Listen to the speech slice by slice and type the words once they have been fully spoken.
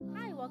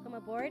welcome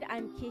aboard.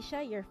 I'm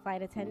Keisha, your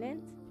flight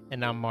attendant.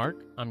 And I'm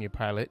Mark. I'm your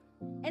pilot.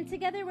 And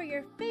together we're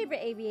your favorite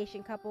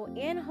aviation couple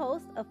and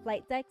host of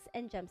Flight Decks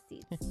and Jump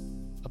Seats.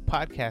 A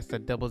podcast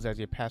that doubles as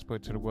your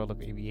passport to the world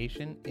of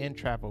aviation and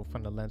travel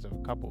from the lens of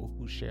a couple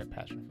who share a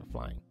passion for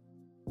flying.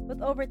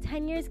 With over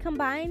 10 years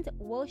combined,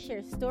 we'll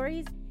share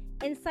stories,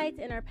 insights,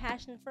 and our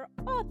passion for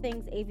all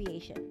things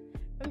aviation.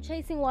 From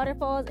chasing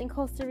waterfalls in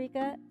Costa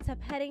Rica to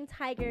petting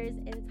tigers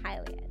in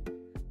Thailand.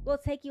 We'll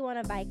take you on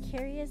a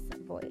vicarious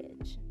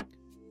voyage.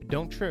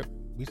 Don't trip.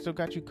 We still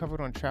got you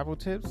covered on travel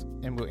tips,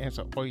 and we'll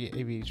answer all your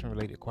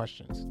aviation-related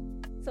questions.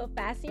 So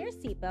fasten your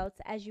seatbelts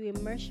as you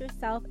immerse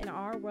yourself in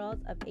our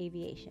world of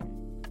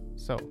aviation.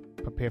 So,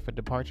 prepare for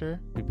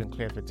departure. We've been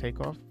cleared for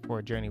takeoff for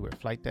a journey with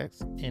flight decks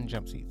and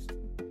jump seats.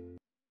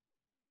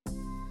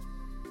 Can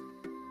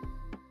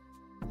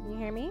you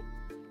hear me?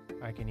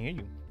 I can hear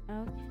you.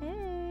 Okay.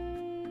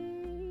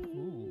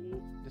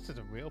 Ooh, this is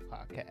a real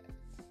podcast.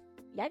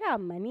 Y'all got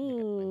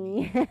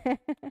money.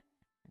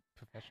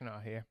 Professional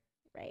out here.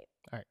 Right.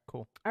 All right,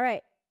 cool. All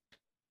right.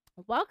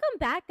 Welcome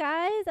back,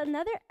 guys.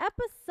 Another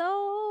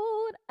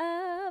episode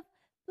of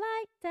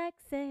Flight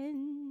Decks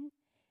and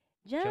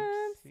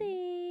Jump Seats.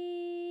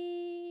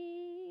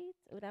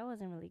 Oh, that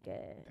wasn't really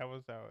good. That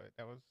was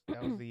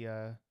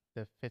the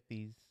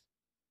 50s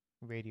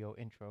radio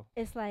intro.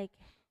 It's like,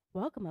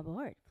 welcome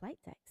aboard Flight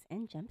Decks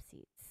and Jump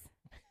Seats.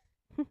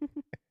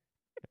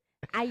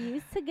 I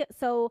used to get,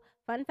 so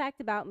fun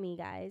fact about me,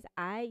 guys,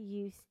 I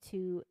used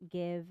to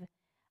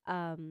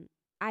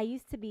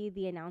be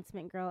the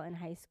announcement girl in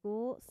high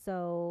school.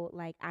 So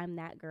like, I'm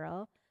that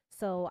girl.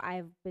 So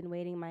I've been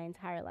waiting my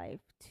entire life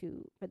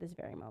for this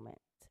very moment.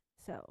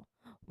 So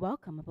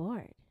welcome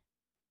aboard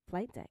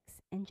Flight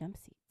Decks and Jump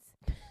Seats.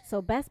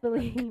 So best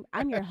believe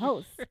I'm your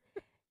host,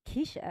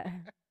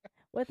 Keisha,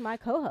 with my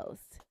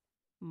co-host,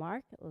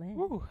 Mark Lynn.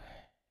 Woo.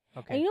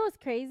 Okay. And you know what's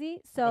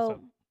crazy?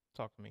 So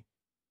talk to me.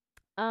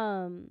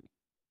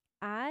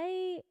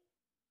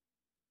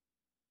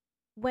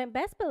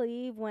 Best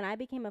believe when I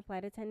became a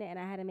flight attendant and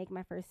I had to make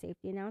my first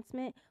safety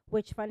announcement,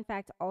 which fun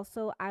fact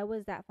also, I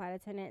was that flight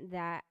attendant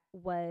that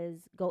was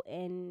go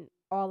in,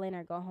 all in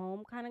or go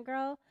home kind of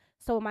girl.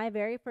 So my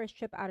very first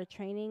trip out of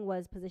training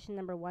was position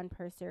number 1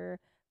 purser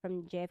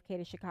from JFK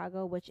to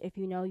Chicago, which if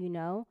you know, you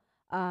know.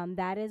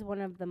 That is one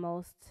of the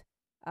most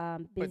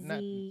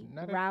busy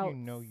not routes. If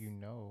you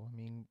know. I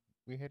mean,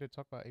 we're here to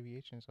talk about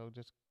aviation, so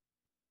just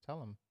tell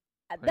them.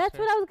 That's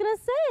what I was going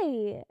to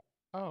say.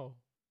 Oh,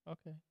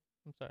 okay.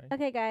 I'm sorry.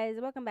 Okay, guys,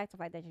 welcome back to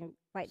Flight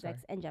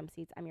Decks and Jump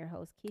Seats. I'm your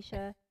host,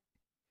 Keisha.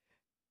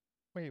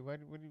 Wait, what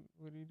are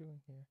you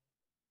doing here?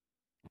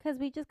 Because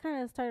we just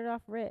kind of started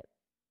off rip.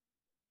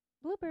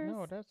 Bloopers.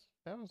 No, that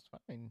was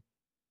fine.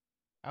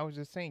 I was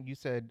just saying, you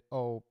said,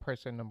 oh,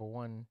 person number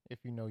 1, if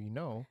you know, you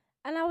know.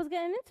 And I was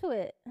getting into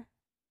it.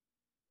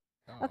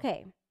 Oh.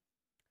 Okay.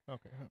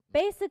 Okay.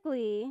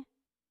 Basically,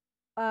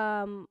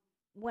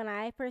 when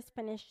I first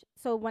finished,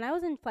 so when I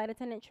was in flight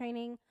attendant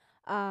training,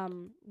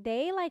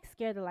 they like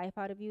scare the life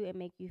out of you and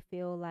make you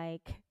feel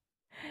like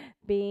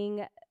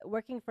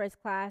working first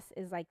class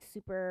is like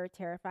super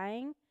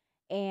terrifying.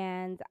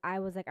 And I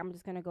was like, I'm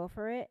just going to go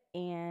for it.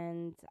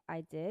 And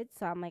I did.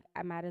 So I'm like,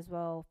 I might as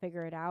well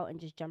figure it out and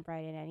just jump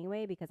right in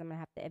anyway, because I'm going to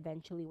have to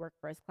eventually work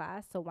first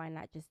class. So why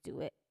not just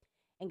do it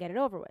and get it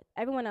over with?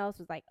 Everyone else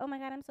was like, oh my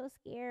God, I'm so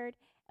scared.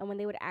 And when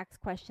they would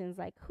ask questions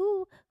like,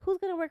 who's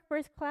going to work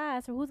first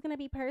class or who's going to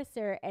be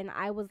purser? And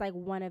I was like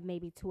one of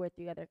maybe 2 or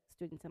 3 other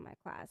students in my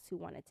class who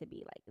wanted to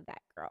be like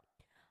that girl.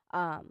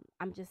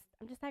 I'm just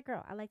that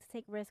girl. I like to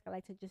take risks. I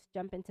like to just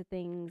jump into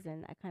things.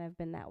 And I kind of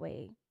been that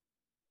way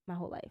my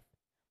whole life.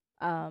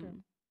 Okay.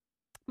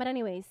 But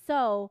anyway,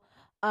 so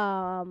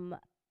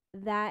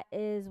that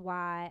is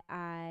why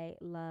I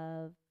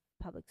love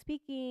public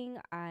speaking.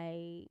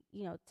 I,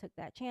 took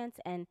that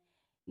chance. And,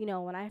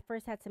 when I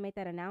first had to make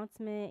that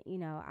announcement,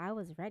 I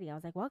was ready. I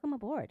was like, welcome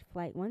aboard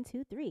flight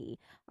 123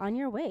 on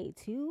your way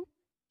to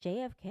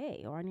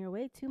JFK or on your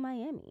way to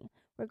Miami.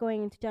 We're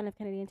going into John F.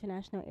 Kennedy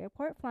International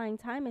Airport. Flying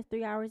time is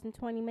 3 hours and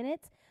 20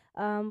 minutes.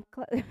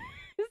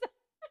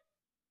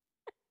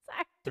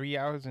 3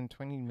 hours and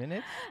 20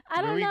 minutes?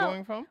 I don't know. Where are we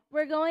going from?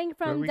 We're going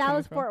from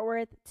Dallas Fort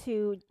Worth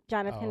to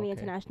John F. Kennedy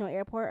okay. International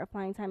Airport. Our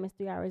flying time is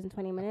 3 hours and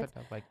 20 minutes. I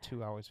thought that was like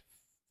 2 hours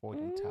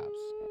 40 tops.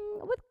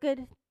 With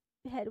good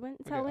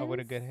tailwinds. With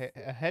a good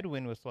a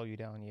headwind will slow you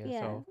down,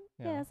 yeah. So,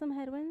 yeah, some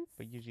headwinds.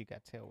 But usually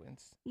got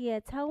tailwinds. Yeah,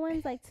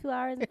 tailwinds like 2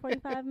 hours and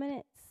 45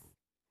 minutes.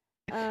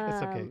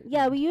 It's okay.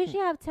 Yeah, we usually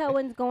have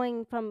tailwinds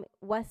going from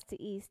west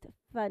to east.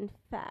 Fun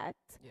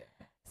fact. Yeah.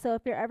 So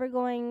if you're ever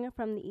going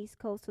from the East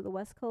Coast to the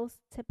West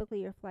Coast,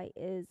 typically your flight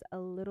is a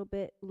little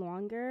bit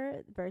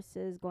longer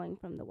versus going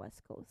from the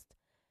West Coast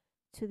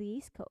to the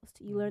East Coast.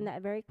 You learn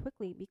that very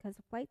quickly because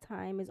the flight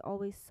time is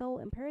always so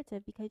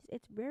imperative, because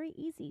it's very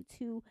easy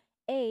to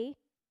A,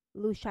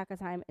 lose track of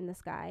time in the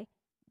sky.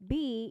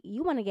 B,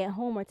 you want to get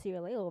home or to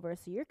your layover,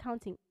 so you're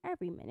counting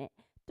every minute.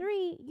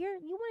 3,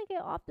 you want to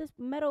get off this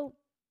metal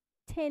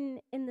tin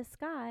in the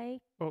sky.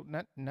 Well,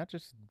 not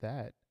just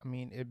that. I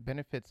mean, it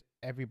benefits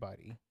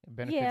everybody. It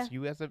benefits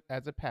you as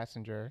a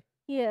passenger.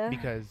 Yeah.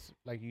 because,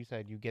 like you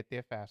said, you get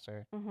there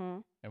faster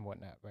Mhm. and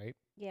whatnot, right?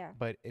 Yeah.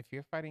 But if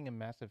you're fighting a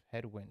massive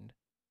headwind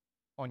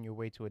on your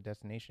way to a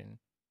destination,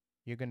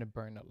 you're gonna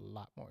burn a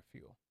lot more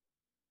fuel.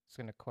 It's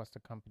gonna cost the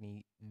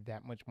company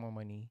that much more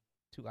money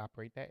to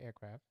operate that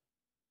aircraft.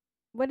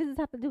 What does this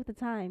have to do with the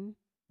time?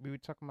 We were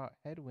talking about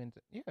headwinds.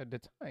 Yeah, the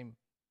time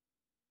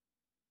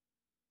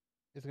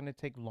is gonna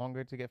take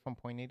longer to get from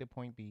point A to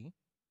point B,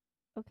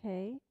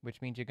 Okay.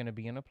 which means you're gonna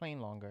be on a plane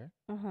longer.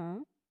 Uh huh.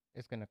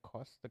 It's gonna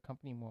cost the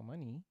company more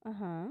money, Uh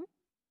huh.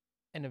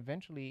 and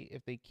eventually,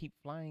 if they keep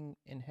flying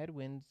in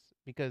headwinds,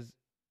 because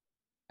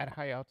at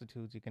high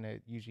altitudes you're gonna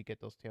usually get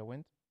those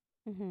tailwinds.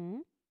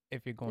 Mhm.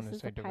 If you're going This in a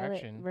is the certain pilot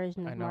direction,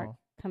 version I of Mark know,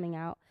 coming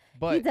out. He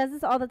but does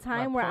this all the my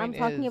time where I'm point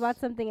talking about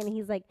is, something and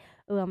he's like,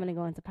 "Oh, I'm gonna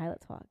go into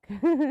pilot talk."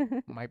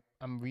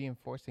 I'm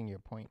reinforcing your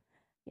point.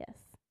 Yes.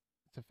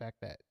 It's the fact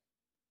that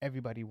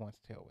everybody wants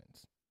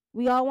tailwinds.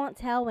 We all want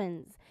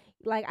tailwinds.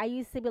 Like I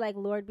used to be like,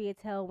 Lord be a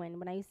tailwind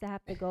when I used to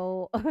have to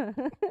go.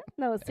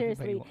 No, Everybody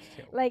seriously. wants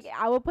Like tailwinds.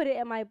 I would put it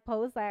in my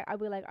post. Like I'd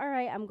be like, all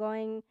right, I'm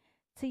going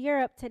to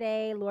Europe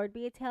today. Lord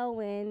be a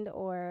tailwind.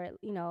 Or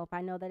if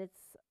I know that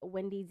it's a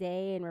windy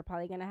day and we're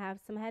probably gonna have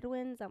some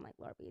headwinds, I'm like,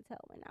 Lord be a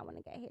tailwind. I want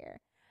to get here.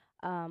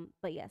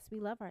 But yes, we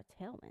love our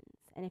tailwinds.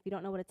 And if you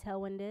don't know what a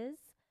tailwind is,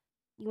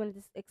 you want to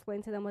just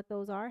explain to them what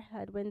those are,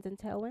 headwinds and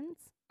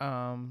tailwinds.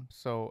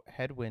 So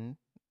headwind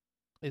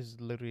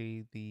is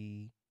literally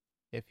the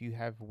if you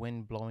have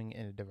wind blowing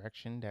in a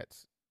direction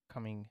that's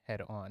coming head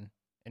on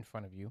in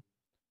front of you.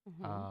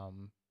 Mhm.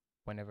 Um,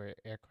 Whenever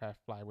aircraft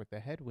fly with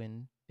a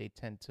headwind, they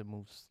tend to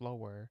move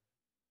slower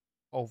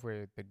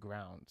over the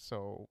ground.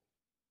 So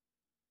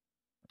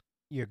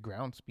your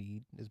ground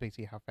speed is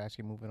basically how fast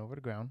you're moving over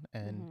the ground.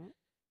 And Mhm.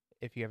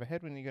 if you have a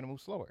headwind, you're gonna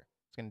move slower.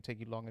 It's gonna take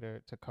you longer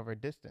to cover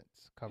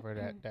distance, cover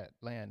that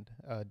land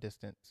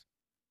distance.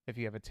 If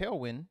you have a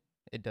tailwind,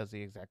 it does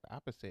the exact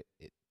opposite.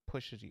 It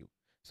pushes you.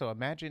 So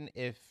imagine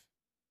if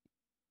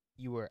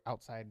you were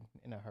outside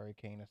in a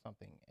hurricane or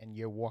something and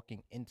you're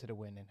walking into the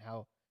wind, and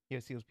how you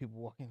see those people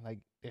walking like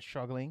they're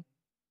struggling,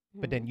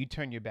 but then Mhm. you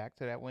turn your back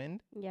to that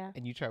wind Yeah.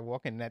 and you try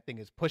walking and that thing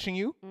is pushing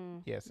you.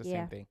 Yeah, it's the same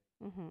Yeah. thing.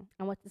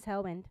 And what's the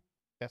tailwind?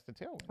 That's the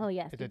tailwind. Oh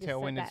yes, If we the just said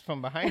tailwind is that.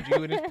 from behind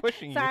you and it's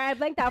pushing you. Sorry, I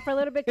blanked out for a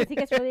little bit because he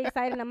gets really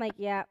excited. And I'm like,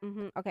 yeah.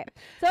 Okay.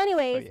 So, So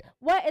anyways, yeah.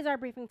 what is our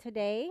briefing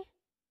today?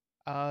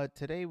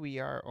 Today we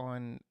are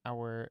on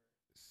our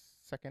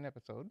second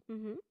episode.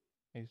 Mm-hmm.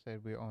 You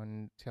said we're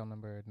on tail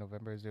number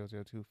November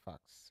 002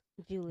 Fox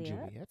Juliet.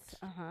 Juliet.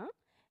 Uh-huh.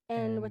 And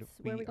And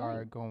where are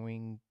we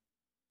going?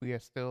 we are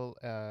still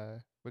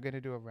we're gonna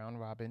do a round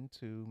robin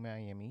to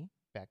Miami,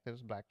 back to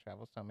this Black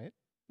Travel Summit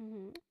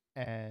Mm-hmm.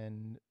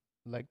 and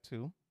leg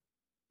two.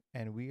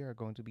 And we are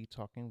going to be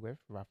talking with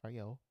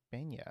Rafael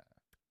Peña.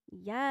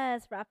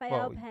 Yes, Rafael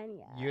Well,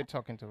 you're Peña.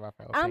 talking to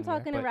Rafael I'm Peña,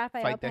 talking to but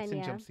Rafael Flight Decks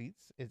and Jump Peña.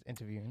 Seats is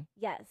interviewing.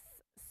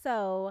 Yes.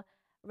 So,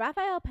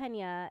 Rafael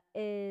Peña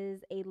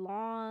is a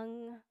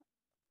long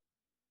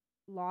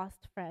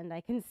lost friend,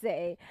 I can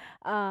say.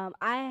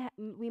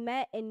 We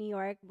met in New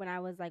York when I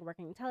was like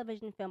working in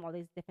television, film, all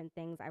these different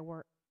things. I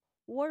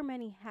wore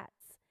many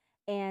hats,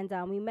 and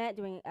we met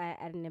doing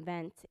at an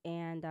event,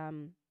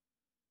 and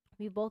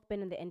we've both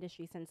been in the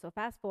industry since. So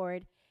fast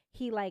forward,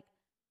 he like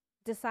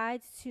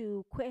decides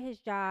to quit his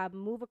job,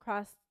 move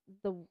across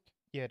the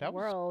Yeah, that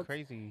was world.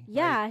 crazy. Like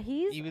Yeah,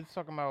 he's he was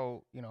talking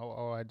about,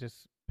 oh, I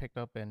just picked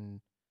up and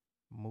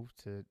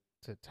moved to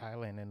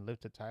Thailand and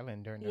lived to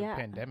Thailand during the yeah.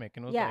 pandemic,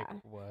 and it was Yeah.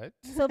 like, what?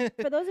 So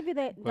for those of you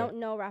that But don't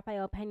know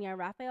Rafael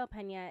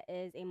Peña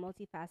is a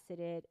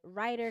multifaceted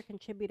writer,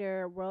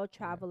 contributor, world yeah,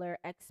 traveler,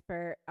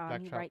 expert.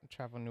 Black He writes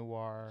Travel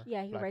Noir,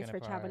 Yeah, he Black writes for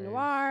Travel Enterprise.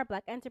 Noir,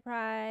 Black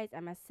Enterprise,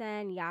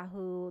 MSN,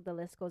 Yahoo. The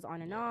list goes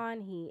on and Yeah,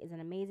 on. He is an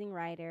amazing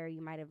writer.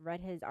 You might have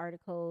read his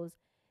articles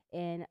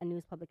in a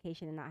news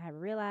publication and not have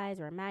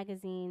realized, or a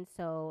magazine.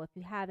 So if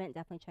you haven't,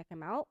 definitely check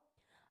him out.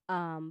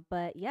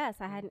 But yes,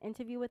 I had an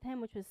interview with him,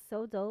 which was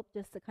so dope,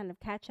 just to kind of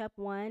catch up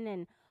one,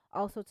 and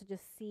also to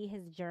just see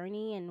his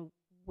journey and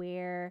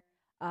where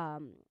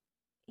um,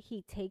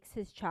 he takes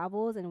his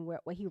travels and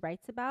what he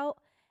writes about.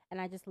 And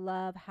I just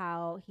love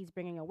how he's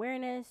bringing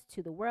awareness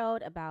to the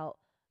world about,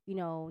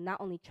 not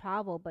only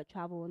travel, but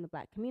travel in the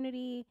Black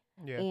community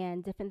yeah.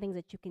 and different things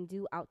that you can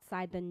do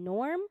outside the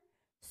norm.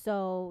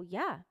 So,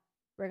 yeah,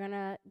 we're going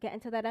to get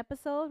into that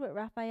episode with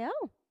Rafael.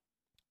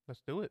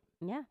 Let's do it.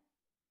 Yeah.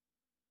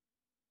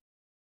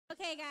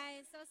 Okay,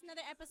 guys, so it's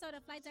another episode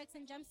of Flight Decks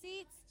and Jump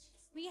Seats.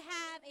 We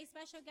have a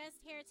special guest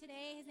here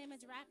today. His name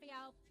is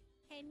Rafael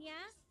Peña.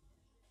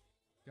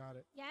 Got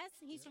it. Yes,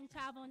 he's from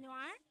Travel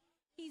Noir.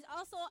 He's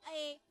also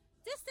a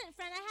distant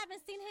friend. I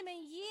haven't seen him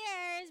in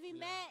years. We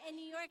met in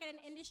New York at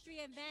an industry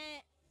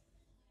event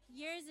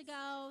years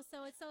ago.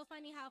 So it's so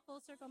funny how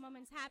full circle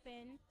moments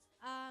happen.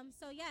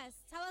 So yes,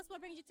 tell us what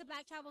brings you to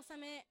Black Travel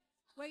Summit,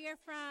 where you're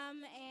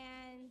from,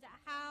 and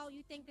how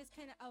you think this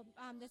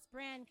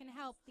brand can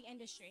help the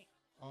industry.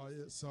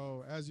 Yeah,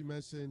 so as you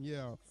mentioned,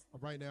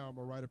 right now I'm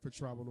a writer for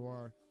Travel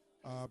Noir.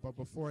 But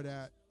before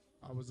that,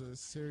 I was a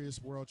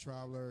serious world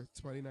traveler.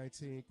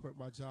 2019, quit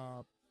my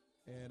job,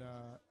 and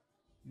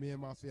me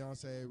and my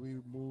fiance, we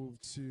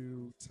moved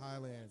to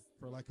Thailand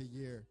for like a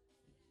year.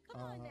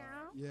 Come on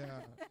now.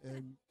 Yeah,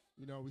 and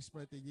we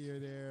spent the year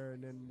there,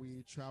 and then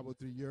we traveled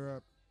through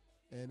Europe,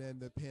 and then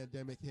the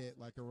pandemic hit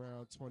like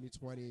around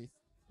 2020,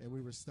 and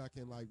we were stuck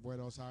in like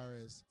Buenos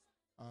Aires,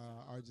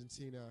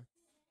 Argentina,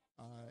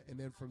 and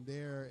then from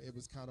there it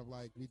was kind of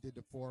like we did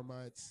the 4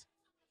 months,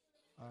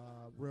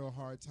 real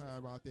hard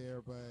time out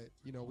there, but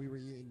we were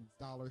eating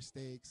dollar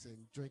steaks and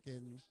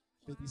drinking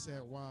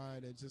 50-cent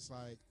wine and just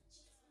like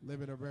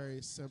living a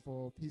very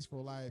simple,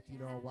 peaceful life,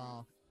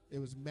 while it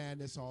was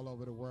madness all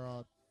over the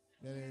world.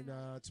 Then in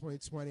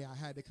 2020, I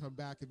had to come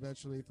back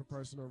eventually for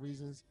personal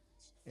reasons,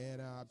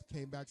 and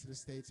came back to the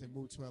States and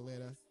moved to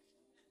Atlanta.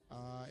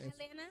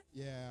 Atlanta?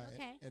 Yeah.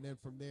 Okay. And then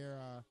from there,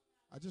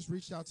 I just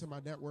reached out to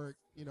my network.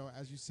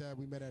 As you said,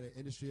 we met at an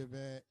industry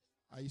event.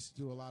 I used to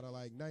do a lot of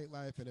like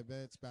nightlife and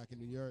events back in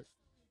New York.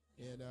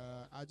 And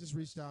I just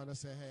reached out and I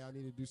said, hey, I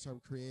need to do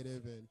something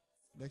creative. And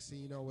next thing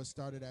you know, what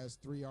started as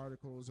 3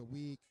 articles a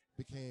week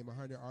became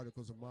 100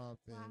 articles a month.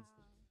 And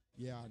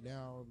yeah,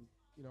 now I'm,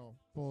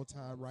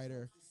 full-time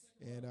writer.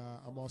 And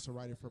I'm also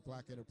writing for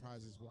Black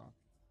Enterprise as well.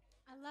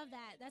 I love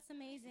that. That's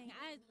amazing.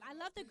 I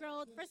love the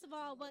growth. First of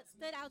all, what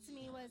stood out to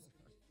me was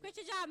quit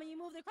your job and you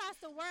moved across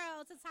the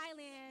world to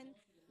Thailand.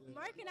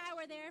 Mark and I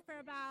were there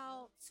for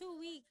about 2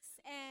 weeks,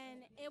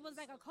 and it was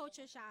like a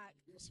culture shock.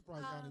 I'm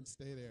surprised y'all didn't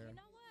stay there. You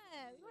know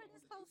what? We were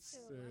this close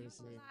to.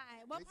 Seriously.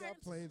 I'm not gonna lie. They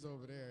got planes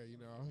over there, You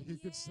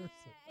could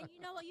and you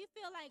know what? You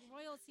feel like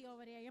royalty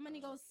over there. Your money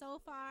goes so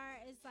far.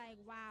 It's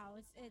like, wow.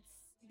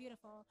 It's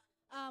beautiful.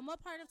 What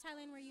part of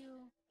Thailand were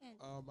you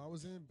in? I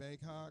was in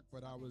Bangkok,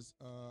 but I was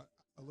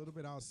a little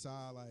bit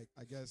outside. Like,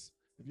 I guess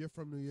if you're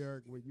from New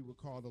York, what you would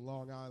call the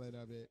Long Island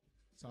of it.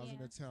 So I was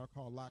in a town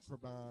called Lac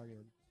Prabang,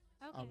 and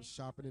I was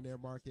shopping in their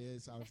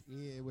markets. I was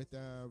eating with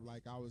them.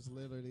 Like, I was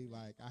literally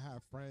like, I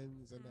have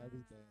friends and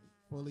everything,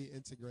 fully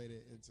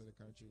integrated into the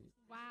country.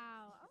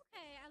 Wow.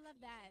 Okay, I love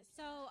that.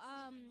 So,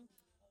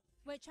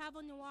 with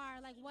Travel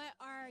Noir, like, what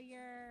are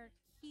your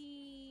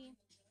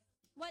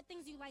what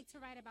things you like to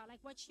write about? Like,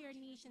 what's your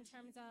niche in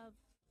terms of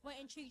what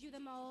intrigued you the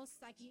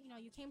most? Like,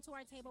 you came to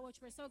our table,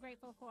 which we're so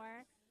grateful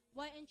for.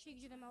 What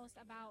intrigues you the most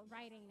about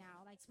writing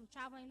now? Like, from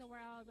traveling the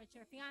world with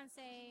your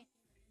fiance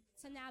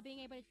to now being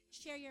able to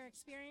share your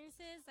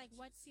experiences. Like,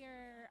 what's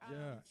your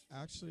yeah,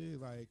 actually,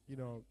 like,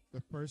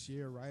 the first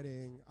year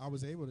writing, I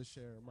was able to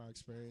share my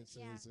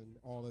experiences and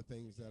all the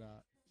things that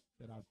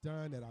I've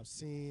done, that I've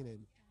seen,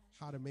 and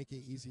how to make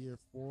it easier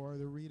for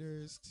the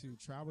readers to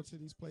travel to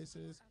these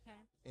places. Okay.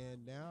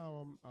 And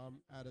now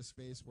I'm at a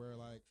space where,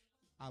 like,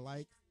 I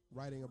like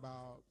writing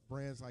about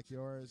brands like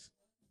yours,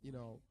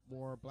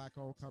 more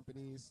Black-owned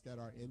companies that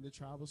are in the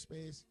travel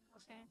space.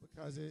 Okay.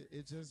 Because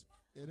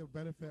it'll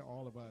benefit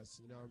all of us.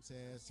 You know what I'm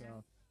saying?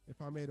 So if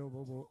I'm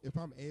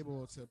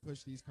able to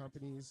push these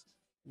companies,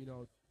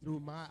 through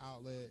my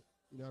outlet,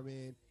 what I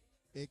mean,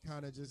 it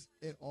kind of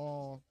it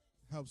all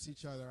helps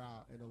each other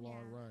out in the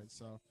long run.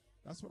 So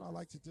that's what I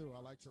like to do.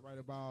 I like to write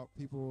about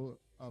people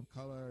of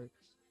color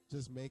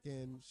just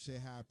making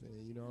shit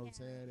happen. You know what I'm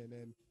saying? And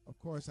then, of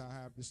course, I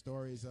have the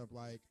stories of,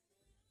 like,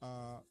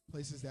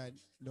 places that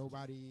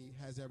nobody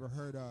has ever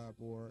heard of,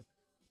 or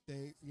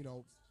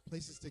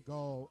places to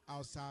go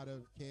outside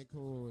of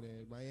Cancun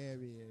and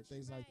Miami and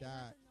things like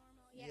that.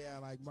 Yeah,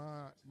 like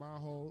my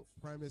whole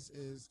premise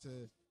is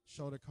to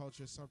show the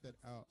culture something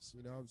else.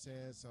 You know what I'm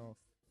saying? So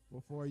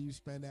before you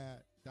spend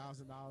that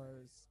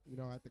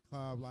 $1,000, at the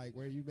club, like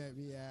where you met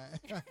me at,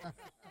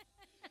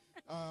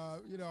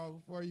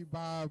 before you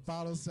buy a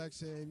bottle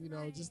section,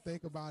 just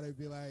think about it.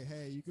 Be like,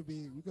 hey, you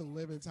could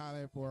live in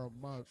Thailand for a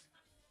month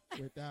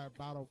with that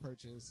bottle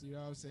purchase. You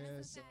know what I'm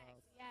saying? So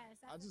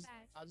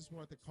I just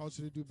want the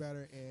culture to do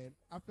better, and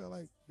I feel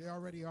like they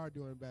already are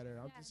doing better.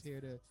 I'm just here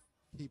to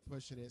keep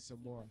pushing it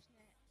some more.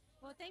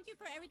 Well, thank you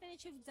for everything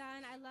that you've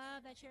done. I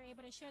love that you're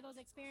able to share those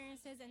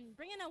experiences and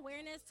bring in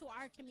awareness to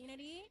our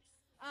community.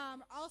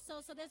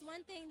 Also, so there's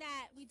one thing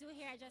that we do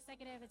here at Just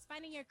Executive. It's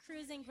finding your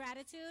cruising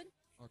gratitude.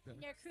 Okay.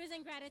 Your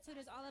cruising gratitude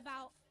is all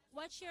about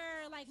what's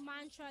your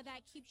mantra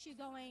that keeps you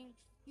going.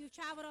 You've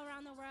traveled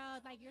around the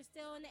world, like you're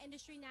still in the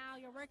industry now,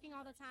 you're working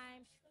all the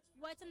time.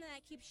 What's something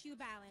that keeps you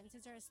balanced?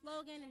 Is there a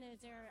slogan, and is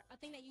there a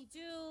thing that you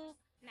do,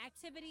 an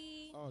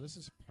activity? Oh, this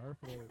is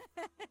perfect.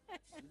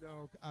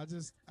 I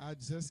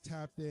just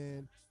tapped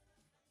in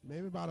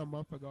maybe about a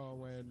month ago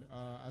when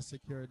I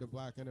secured the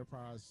Black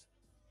Enterprise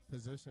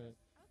position.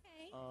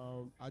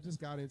 Okay. I just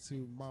got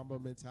into Mamba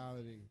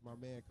mentality, my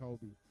man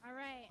Kobe. All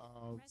right.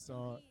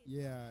 So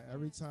yeah,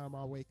 every time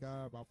I wake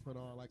up, I put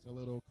on like a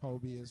little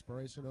Kobe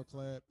inspirational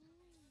clip.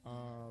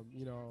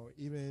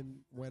 Even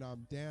when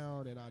I'm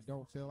down and I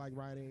don't feel like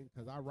writing,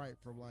 because I write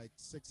from like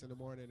 6 in the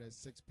morning to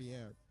 6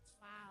 p.m.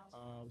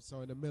 Wow.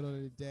 So in the middle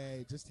of the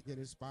day, just to get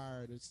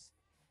inspired, it's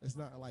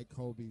not like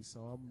Kobe. So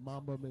I'm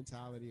Mamba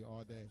mentality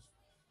all day.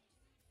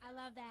 I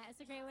love that. It's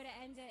a great way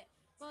to end it.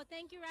 Well,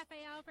 thank you,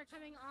 Rafael, for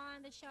coming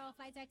on the show,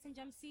 Flight Decks and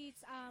Jump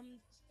Seats.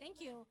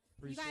 Thank you.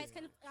 Appreciate you guys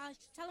can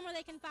tell them where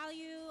they can follow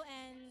you.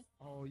 And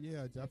oh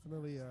yeah,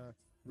 definitely.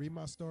 Read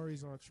my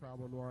stories on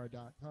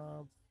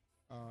travelnoir.com.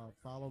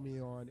 Follow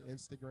me on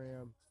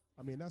Instagram.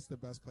 I mean, that's the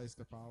best place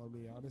to follow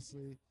me,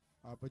 honestly.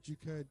 But you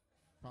could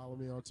follow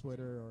me on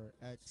Twitter or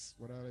X,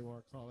 whatever they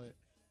want to call it,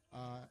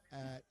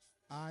 at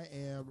I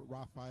am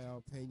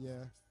Rafael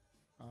Peña.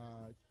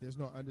 There's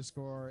no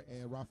underscore,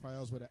 and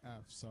Rafael's with an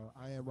F. So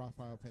I am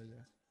Rafael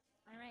Peña.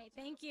 All right.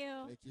 Thank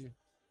you. Thank you.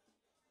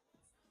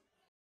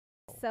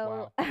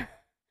 So, Wow.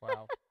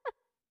 Wow.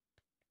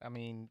 I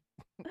mean,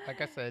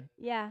 like I said,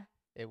 yeah.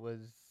 it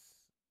was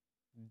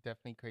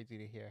definitely crazy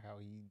to hear how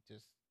he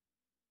just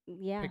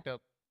Yeah. picked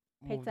up,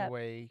 Picked moved up.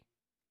 away,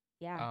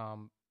 Yeah.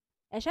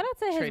 And shout out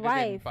to his traded in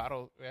wife.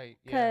 bottle, right?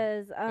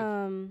 Yeah. Because,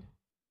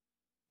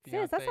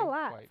 sis, that's a Fiance,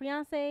 lot. wife.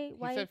 Fiance, He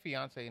wife. said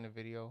fiance in the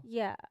video.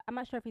 Yeah. I'm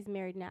not sure if he's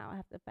married now. I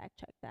have to fact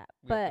check that.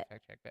 We have But to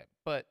fact check that.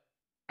 But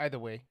either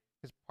way,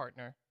 his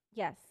partner,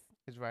 yes.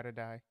 his ride or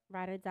die,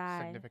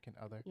 significant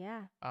other.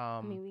 Yeah.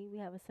 I mean, we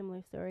have a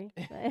similar story.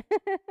 But,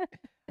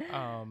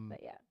 but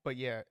yeah. But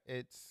yeah,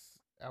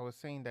 I was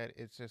saying that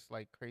it's just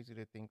like crazy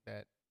to think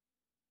that,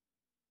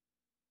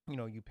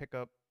 you pick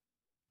up,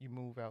 you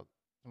move out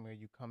somewhere,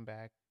 you come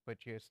back,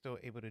 but you're still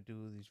able to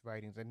do these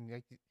writings. And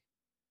like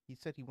he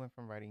said, he went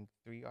from writing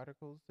 3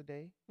 articles a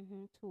day.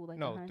 To like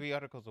No, 3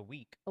 articles a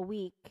week. A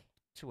week.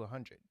 To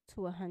 100.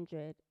 To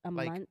 100 a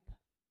Like, month,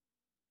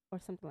 or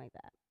something like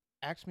that.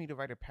 Ask me to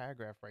write a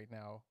paragraph right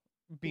now,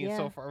 being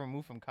so far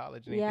removed from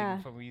college and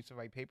anything from when we used to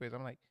write papers.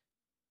 I'm like,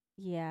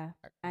 yeah.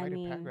 Write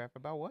a paragraph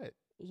about what?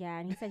 Yeah,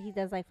 and he said he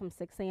does like from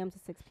 6 a.m. to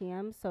 6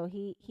 p.m. So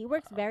he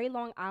works very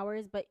long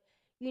hours. But,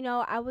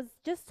 I was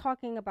just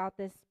talking about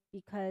this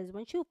because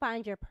once you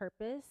find your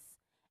purpose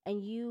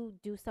and you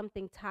do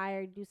something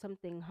tired, do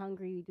something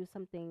hungry, you do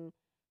something,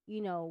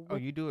 you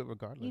do it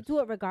regardless. You do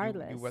it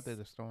regardless. You weather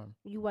the storm.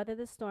 You weather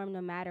the storm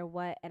no matter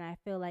what. And I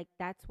feel like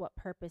that's what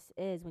purpose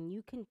is. When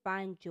you can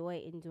find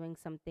joy in doing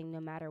something no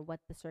matter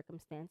what the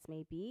circumstance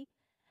may be,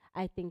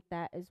 I think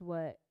that is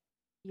what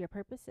your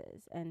purpose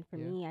is. And for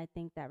me, I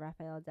think that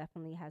Rafael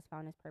definitely has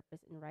found his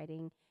purpose in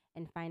writing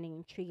and finding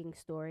intriguing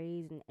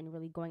stories and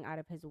really going out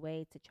of his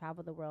way to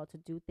travel the world, to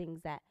do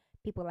things that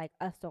people like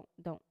us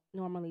don't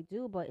normally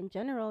do. But in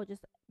general,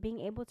 just being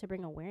able to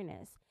bring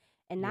awareness,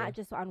 and not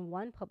just on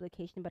one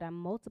publication, but on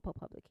multiple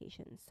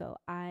publications. So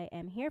I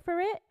am here for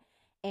it.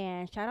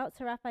 And shout out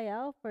to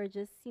Rafael for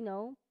just,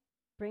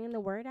 bringing the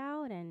word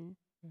out. And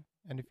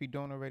if you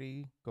don't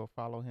already, go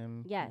follow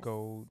him. Yes.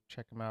 Go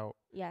check him out.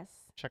 Yes.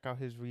 Check out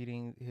his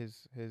reading,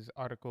 his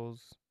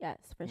articles. Yes,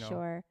 for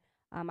sure.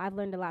 I've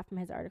learned a lot from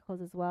his articles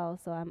as well,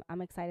 so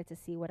I'm excited to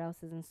see what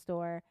else is in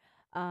store.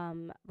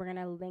 We're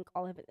gonna link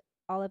all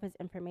of his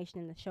information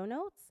in the show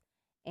notes,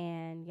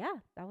 and yeah,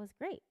 that was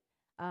great.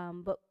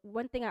 But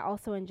one thing I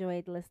also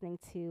enjoyed listening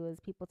to is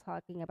people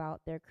talking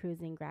about their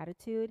cruising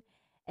gratitude.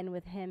 And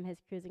with him, his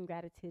cruising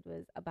gratitude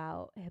was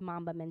about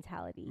Mamba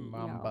mentality.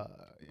 Mamba.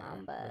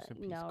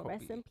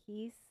 Rest in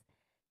peace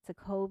to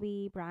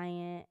Kobe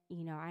Bryant.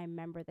 I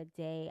remember the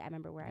day. I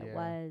remember where I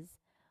was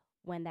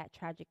when that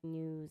tragic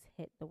news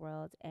hit the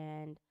world.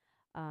 And,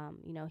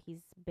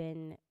 he's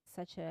been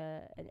such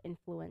an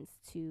influence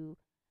to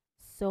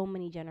so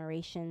many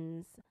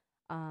generations.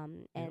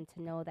 And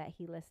to know that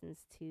he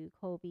listens to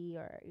Kobe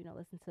or,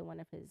 listen to one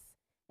of his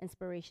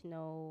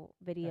inspirational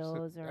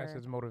videos that's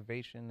his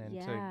motivation and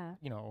to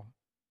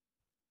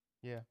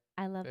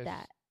I love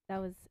that.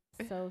 That was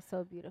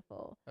so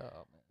beautiful. Oh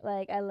man.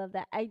 Like I love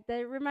that.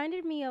 That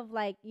reminded me of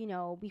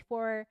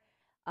before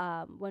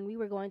when we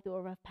were going through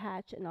a rough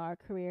patch in our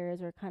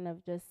careers, or kind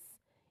of just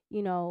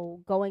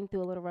going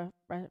through a little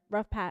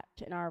rough patch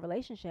in our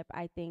relationship.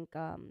 I think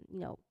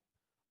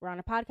we're on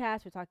a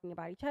podcast, we're talking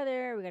about each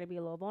other, we're going to be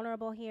a little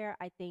vulnerable here.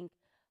 I think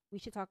we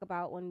should talk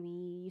about when we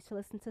used to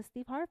listen to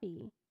Steve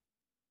Harvey.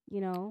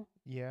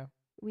 Yeah.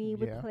 We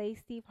would play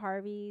Steve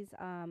Harvey's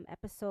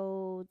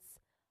episodes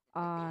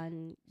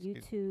on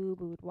YouTube.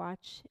 We would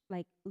watch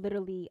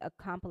literally a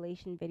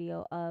compilation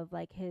video of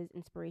his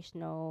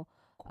inspirational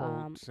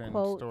quotes and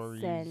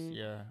stories. And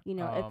yeah.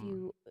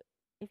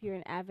 if you're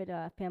an avid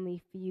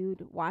Family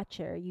Feud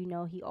watcher,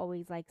 he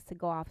always likes to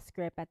go off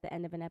script at the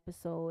end of an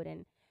episode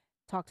and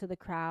talk to the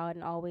crowd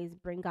and always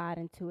bring God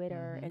into it,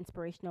 or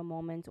inspirational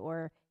moments,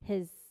 or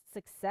his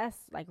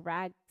success, like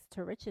rags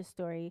to riches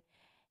story.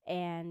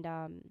 And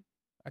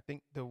I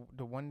think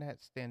the one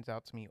that stands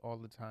out to me all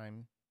the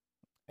time,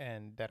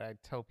 and that I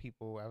tell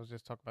people, I was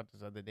just talking about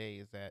this other day,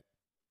 is that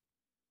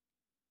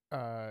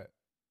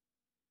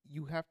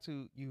you have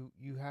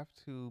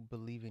to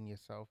believe in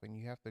yourself, and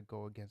you have to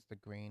go against the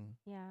grain.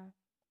 Yeah.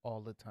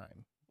 All the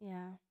time.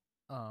 Yeah.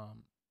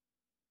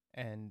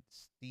 And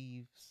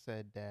Steve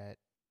said that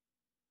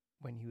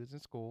when he was in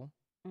school,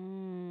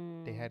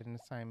 they had an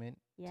assignment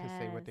to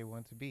say what they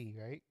want to be,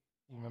 right?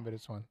 You remember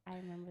this one? I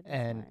remember this one.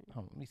 And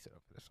let me sit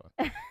up for this one.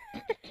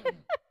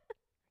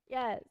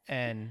 Yes.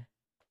 And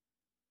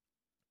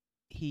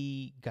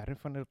he got in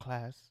front of the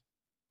class.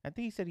 I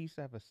think he said he used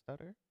to have a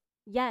stutter.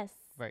 Yes.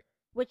 Right.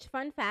 Which,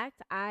 fun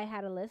fact, I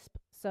had a lisp,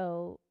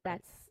 so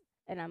that's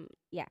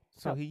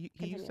So he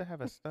used to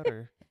have a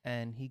stutter,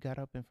 and he got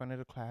up in front of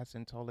the class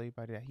and told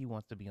everybody that he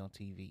wants to be on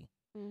TV.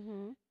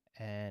 Mm-hmm.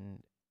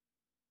 And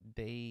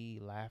they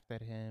laughed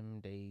at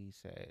him. They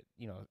said,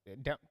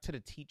 down to the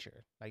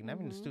teacher, like not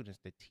even the Mhm. students.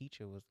 The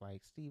teacher was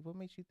like, "Steve, what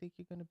makes you think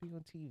you're gonna be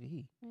on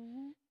TV?"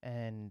 Mhm.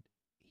 And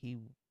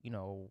he,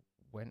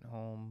 went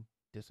home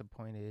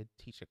disappointed.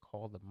 Teacher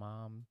called the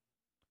mom.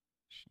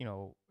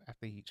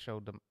 After he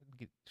showed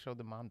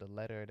the mom the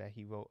letter that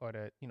he wrote, or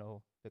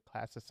the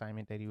class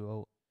assignment that he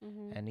wrote,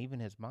 Mhm. and even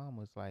his mom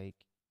was like,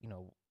 you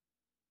know,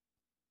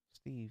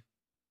 Steve,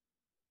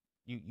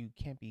 you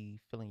can't be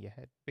filling your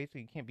head.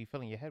 Basically, you can't be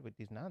filling your head with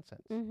these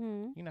nonsense.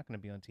 Mhm. You're not gonna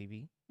be on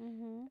TV.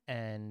 Mhm.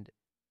 And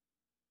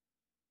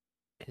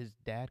his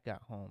dad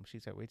got home. She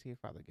said, "Wait till your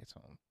father gets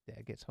home."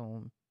 Dad gets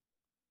home,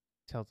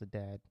 tells the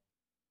dad.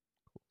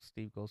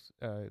 Steve goes.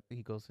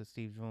 He goes to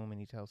Steve's room and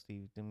he tells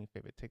Steve, "Do me a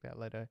favor, take that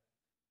letter,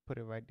 put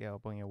it right there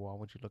up on your wall. I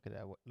want you to look at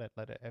that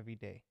letter every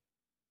day,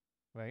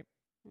 right?"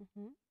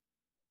 Mhm.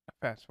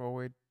 Fast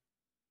forward,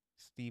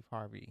 Steve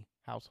Harvey,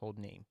 household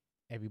name.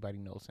 Everybody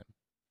knows him.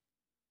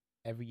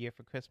 Every year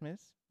for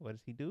Christmas, what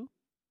does he do?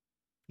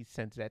 He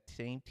sends that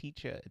same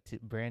teacher to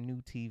brand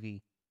new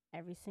TV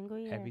Every single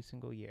year. every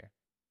single year.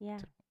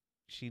 Yeah.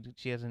 She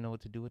doesn't know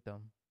what to do with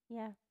them,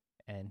 Yeah.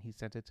 and he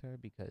sent it to her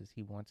because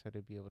he wants her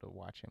to be able to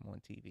watch him on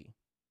TV.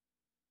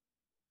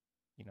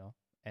 You know,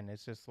 and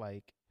it's just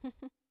like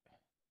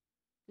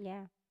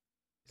Yeah.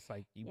 it's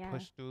like you Yeah.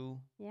 push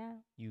through.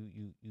 Yeah.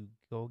 You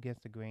go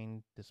against the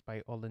grain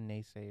despite all the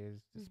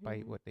naysayers,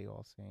 despite Mhm. what they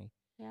all say,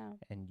 Yeah.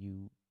 and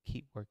you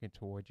keep working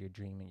towards your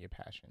dream and your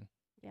passion.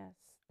 Yes.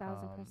 Um,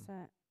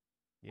 1000%.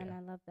 And yeah, I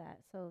love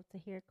that. So to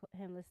hear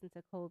him listen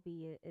to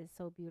Kobe is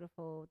so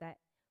beautiful that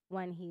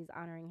one, he's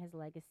honoring his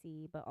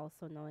legacy, but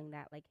also knowing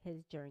that like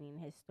his journey and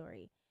his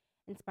story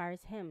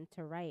inspires him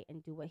to write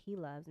and do what he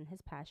loves and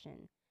his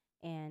passion.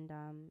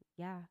 And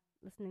yeah,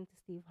 listening to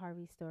Steve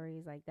Harvey's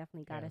stories like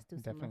definitely got yeah, us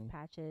through some rough definitely.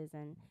 patches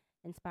and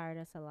inspired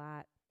us a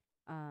lot.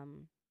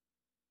 Um,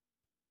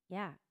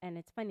 yeah, and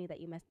it's funny that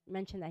you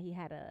mentioned that he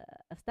had a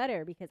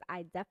stutter because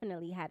I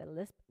definitely had a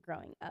lisp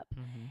growing up.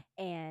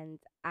 Mm-hmm. And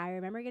I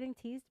remember getting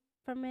teased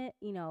from it,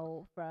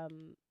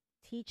 from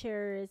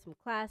teachers, from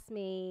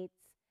classmates,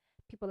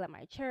 people at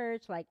my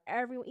church, like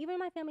even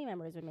my family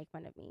members would make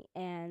fun of me.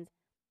 And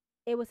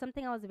it was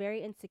something I was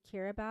very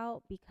insecure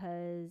about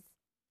because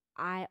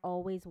I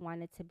always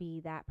wanted to be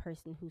that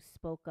person who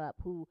spoke up,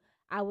 who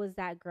I was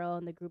that girl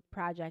in the group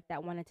project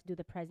that wanted to do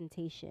the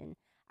presentation.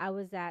 I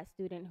was that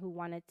student who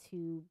wanted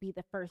to be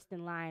the first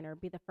in line or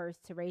be the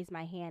first to raise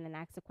my hand and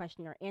ask a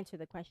question or answer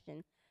the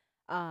question.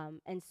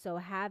 And so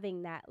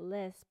having that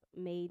lisp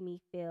made me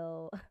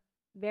feel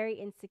very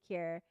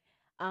insecure.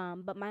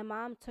 But my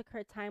mom took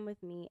her time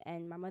with me,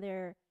 and my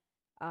mother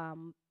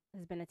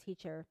has been a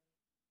teacher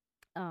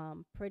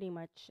pretty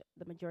much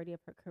the majority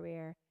of her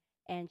career.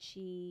 And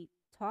she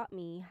taught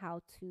me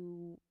how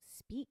to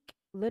speak.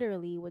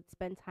 Literally, would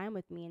spend time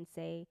with me and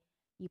say,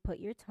 "You put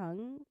your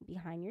tongue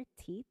behind your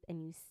teeth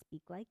and you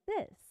speak like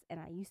this." And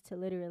I used to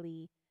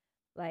literally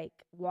like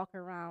walk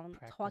around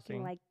talking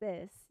Practicing like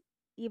this.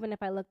 Even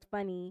if I looked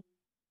funny,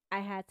 I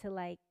had to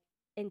like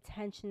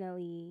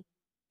intentionally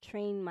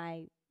train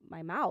my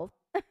mouth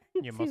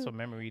your muscle to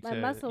memory my to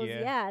muscles,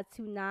 yeah. yeah,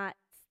 to not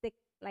stick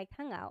like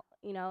tongue out.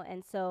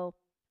 And so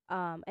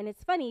and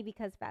it's funny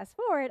because fast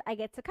forward, I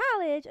get to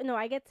college. No,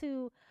 I get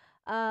to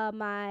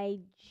my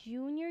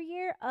junior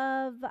year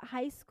of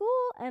high school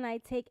and I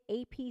take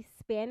AP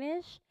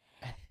Spanish.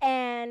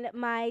 And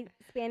my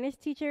Spanish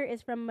teacher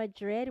is from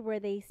Madrid where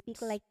they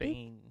speak like this.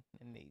 Spain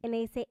and And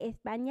they say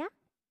España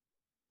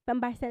from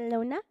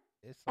Barcelona.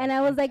 it's And like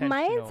I was like,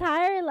 my intentional,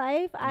 entire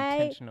life, I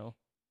intentional.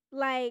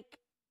 like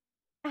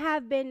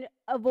have been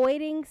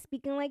avoiding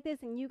speaking like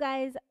this, and you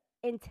guys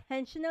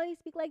intentionally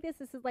speak like this.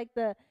 This is like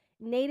the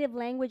native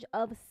language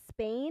of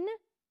Spain.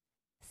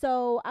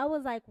 So I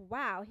was like,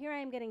 wow, here I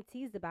am getting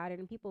teased about it,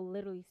 and people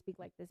literally speak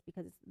like this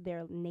because it's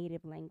their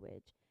native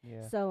language.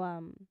 Yeah, So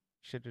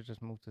should have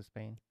just moved to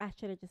Spain, I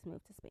should have just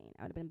moved to Spain.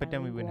 I would have been but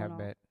then we wouldn't bilingual and have all.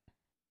 bet.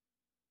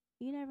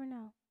 You never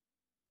know.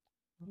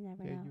 You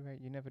never Yeah, know. you're right.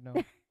 You never know.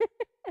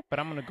 But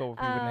I'm gonna go if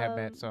we wouldn't have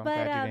bet. So I'm But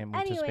glad you didn't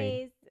move to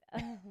Spain.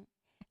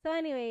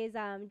 anyways,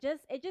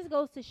 just it just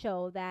goes to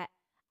show that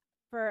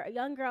for a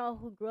young girl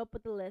who grew up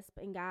with the lisp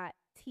and got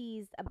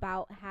teased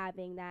about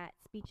having that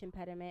speech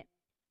impediment,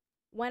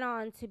 went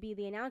on to be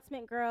the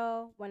announcement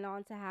girl, went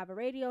on to have a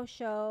radio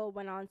show,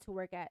 went on to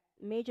work at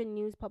major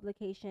news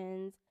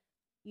publications,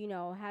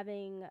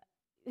 having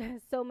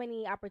so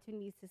many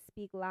opportunities to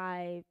speak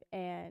live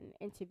and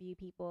interview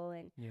people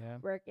and Yeah.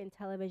 work in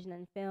television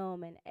and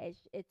film. And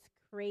it's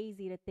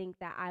crazy to think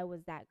that I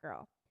was that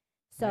girl.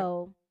 Yep.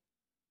 So,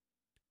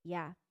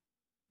 yeah,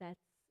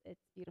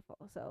 it's beautiful.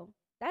 So,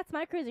 that's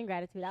my cruising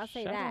gratitude. I'll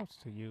say Shout that. outs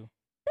to you.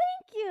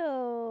 Thank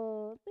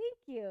you. Thank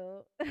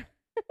you.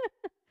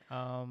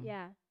 Um.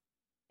 Yeah.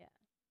 Yeah.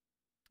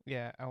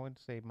 Yeah, I would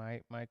say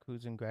my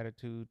cruising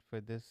gratitude for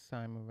this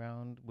time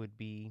around would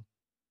be.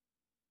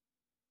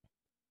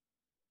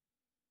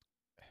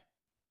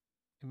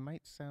 It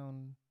might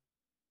sound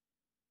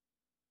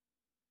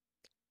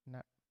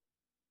not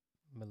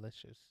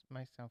malicious.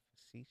 Might sound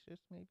facetious,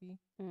 maybe.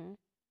 Mm-hmm.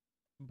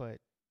 But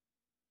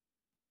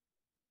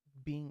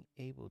being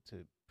able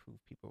to prove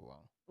people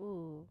wrong.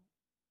 Ooh,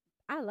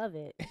 I love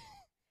it.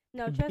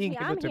 No, trust Being me,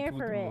 able I'm to here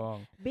prove for them it.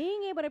 wrong.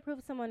 Being able to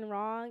prove someone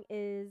wrong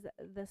is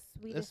the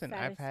sweetest Listen,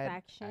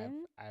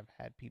 satisfaction. I've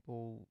had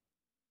people,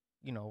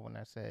 when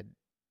I said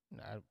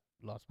I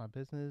lost my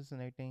business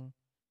and everything,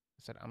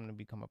 I said I'm gonna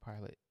become a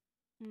pilot.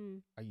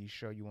 Mm, Are you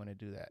sure you want to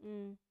do that?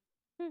 mm.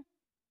 Hmm,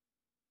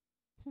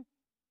 hmm,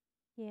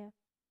 yeah.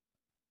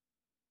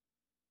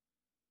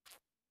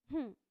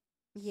 Hmm.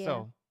 Yeah.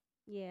 So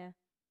Yeah.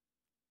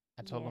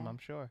 I told them Yeah. I'm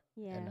sure,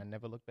 and Yeah. I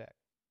never looked back.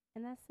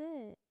 And that's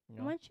it. You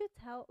know, Once you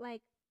tell,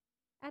 like,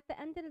 at the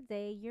end of the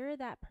day, you're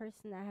that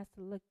person that has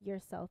to look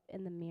yourself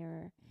in the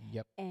mirror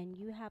yep. and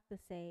you have to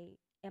say,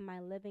 am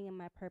I living in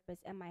my purpose?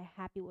 Am I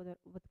happy with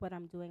what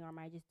I'm doing, or am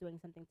I just doing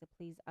something to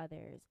please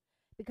others?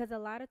 Because a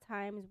lot of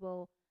times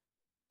we'll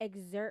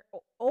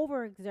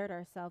overexert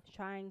ourselves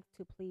trying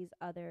to please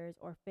others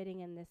or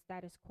fitting in the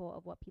status quo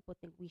of what people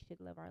think we should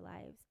live our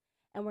lives.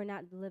 And we're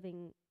not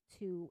living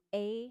to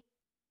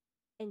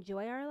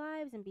enjoy our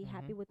lives and be Mm-hmm.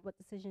 happy with what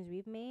decisions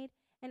we've made,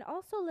 and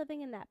also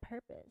living in that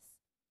purpose.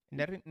 And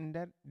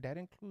that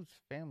includes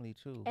family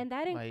too. And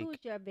that Like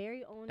includes your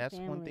very own that's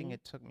one thing family.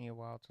 it took me a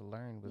while to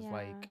learn was Yeah.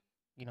 like,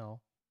 you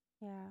know,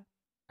 Yeah.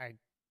 I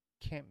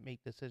can't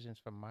make decisions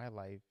for my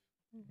life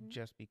Mhm.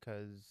 just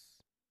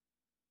because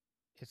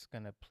it's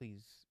gonna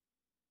please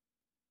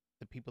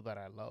the people that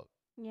I love.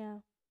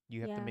 Yeah.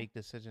 You have to Yeah. make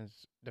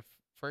decisions.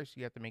 First,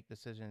 you have to make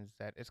decisions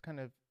that it's kind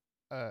of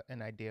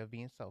an idea of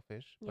being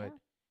selfish, but Yeah.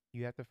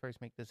 you have to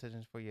first make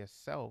decisions for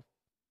yourself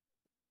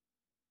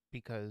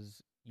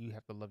because you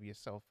have to love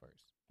yourself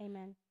first.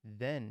 Amen.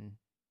 Then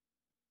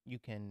you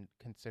can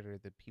consider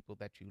the people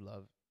that you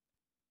love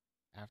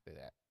after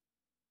that.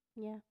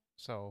 Yeah.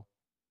 So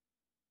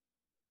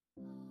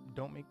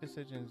don't make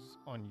decisions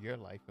on your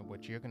life and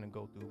what you're going to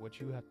go through, what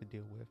you have to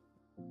deal with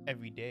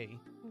every day,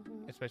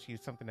 Mhm. especially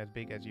something as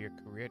big as your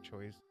career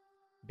choice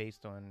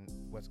based on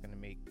what's going to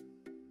make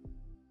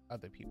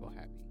other people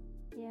happy.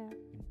 Yeah.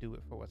 You do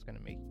it for what's going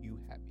to make you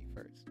happy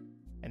first.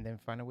 And then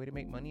find a way to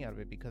make money out of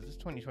it because it's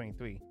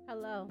 2023.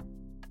 Hello.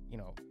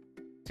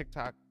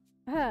 TikTok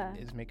Huh.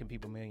 is making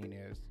people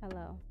millionaires.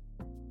 Hello.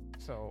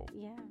 So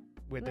Yeah.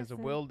 where there's a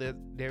Listen. will,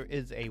 there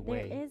is a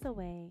way. There is a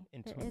way.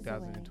 In There is a way.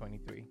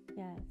 2023.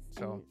 Yes.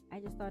 So- and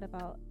I just thought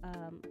about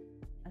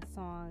a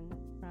song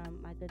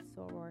from my good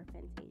soror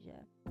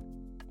Fantasia,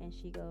 and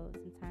she goes,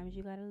 "Sometimes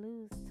you gotta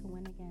lose to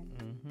win again."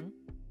 Mm-hmm.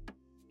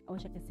 I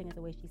wish I could sing it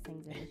the way she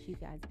sings it, but you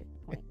guys get the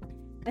point.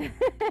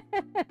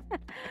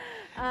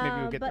 Maybe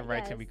we'll get the but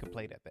rights yes. and we can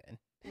play it at the end.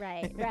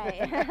 Right,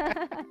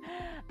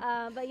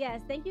 right. But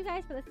yes, thank you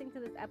guys for listening to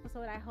this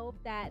episode. I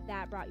hope that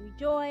brought you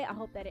joy. I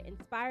hope that it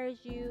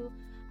inspires you.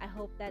 I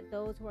hope that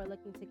those who are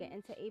looking to get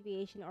into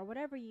aviation or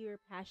whatever your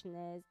passion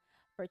is,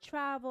 for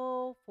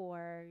travel,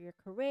 for your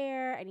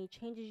career, any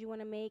changes you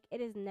want to make,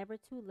 it is never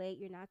too late.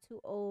 You're not too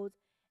old.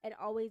 And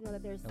always know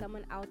that there's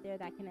someone out there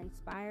that can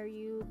inspire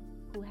you,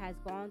 who has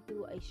gone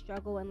through a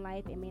struggle in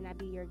life. It may not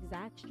be your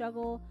exact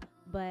struggle,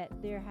 but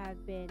there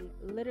have been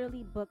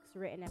literally books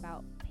written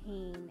about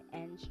pain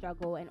and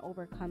struggle and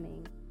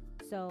overcoming.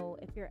 So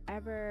if you're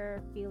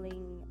ever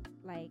feeling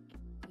like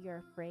you're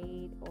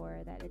afraid,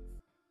 or that it's,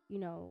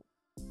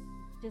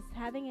 just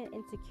having an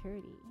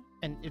insecurity.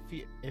 And if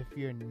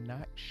you're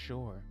not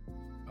sure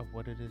of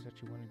what it is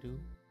that you want to do,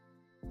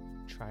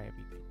 try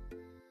everything.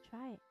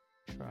 Try it.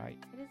 Try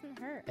It doesn't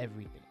hurt.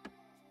 everything.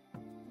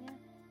 Yeah.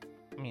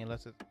 I mean,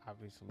 unless it's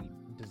obviously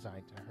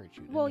designed to hurt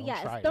you. then Well, don't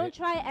yes. try Don't it.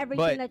 try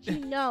everything But- that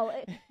you know.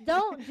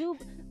 Don't do,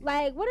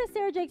 like, what does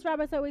Sarah Jakes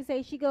Roberts always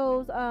say? She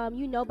goes,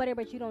 you know better,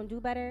 but you don't do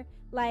better.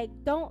 Like,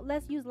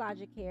 let's use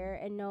logic here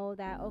and know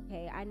that,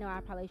 okay, I know I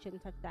probably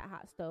shouldn't touch that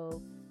hot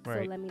stove.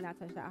 Right. So let me not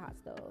touch that hot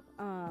stove.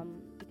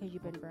 Because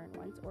you've been burned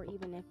once, or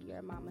even if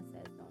your mama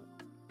says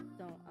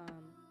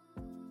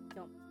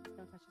don't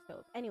touch the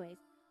stove. Anyways,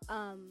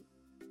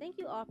 thank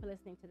you all for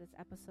listening to this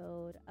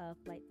episode of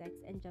Flight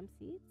Decks and Jump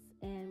Seats,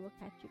 and we'll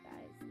catch you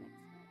guys next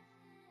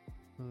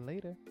time.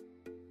 Later.